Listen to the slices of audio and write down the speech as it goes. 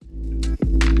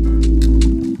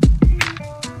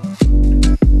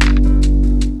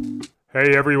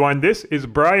Hey everyone, this is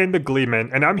Brian the Gleeman,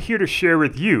 and I'm here to share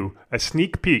with you a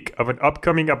sneak peek of an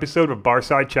upcoming episode of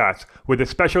Barside Chats with a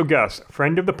special guest,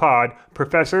 friend of the pod,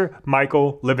 Professor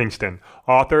Michael Livingston,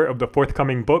 author of the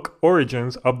forthcoming book,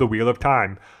 Origins of the Wheel of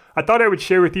Time. I thought I would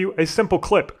share with you a simple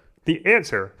clip, the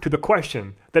answer to the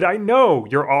question that I know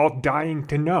you're all dying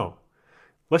to know.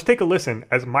 Let's take a listen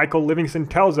as Michael Livingston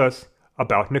tells us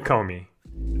about Nakomi.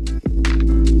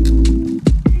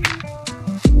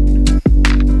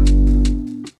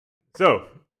 So,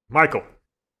 Michael,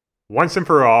 once and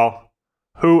for all,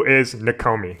 who is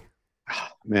Nakomi?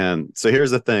 Man, so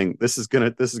here's the thing. This is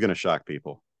gonna shock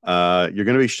people. You're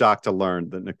gonna be shocked to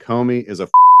learn that Nakomi is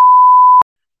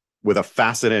with a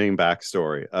fascinating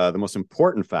backstory. The most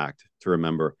important fact to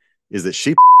remember is that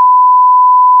she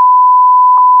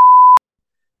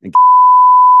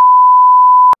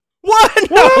What?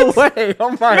 No way!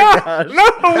 Oh my gosh!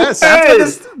 No! Yes,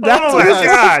 That's Oh what my this is.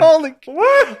 God. Holy!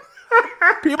 What?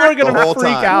 People are the gonna whole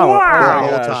freak time. out. Wow. Oh the my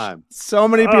whole gosh. time. So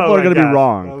many people are gonna be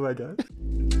wrong. Oh my god.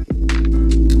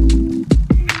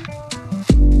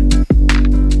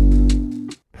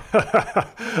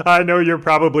 I know you're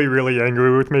probably really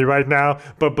angry with me right now,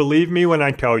 but believe me when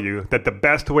I tell you that the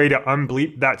best way to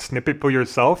unbleep that snippet for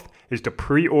yourself is to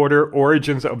pre-order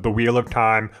Origins of the Wheel of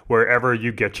Time wherever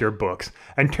you get your books.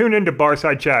 And tune into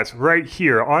Barside Chats right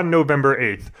here on November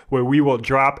 8th, where we will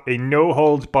drop a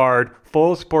no-holds-barred,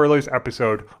 full spoilers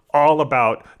episode all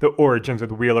about the origins of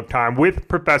the Wheel of Time with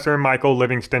Professor Michael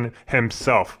Livingston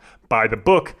himself. Buy the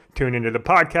book, tune into the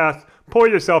podcast, pour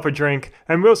yourself a drink,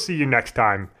 and we'll see you next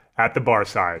time at the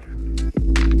Barside.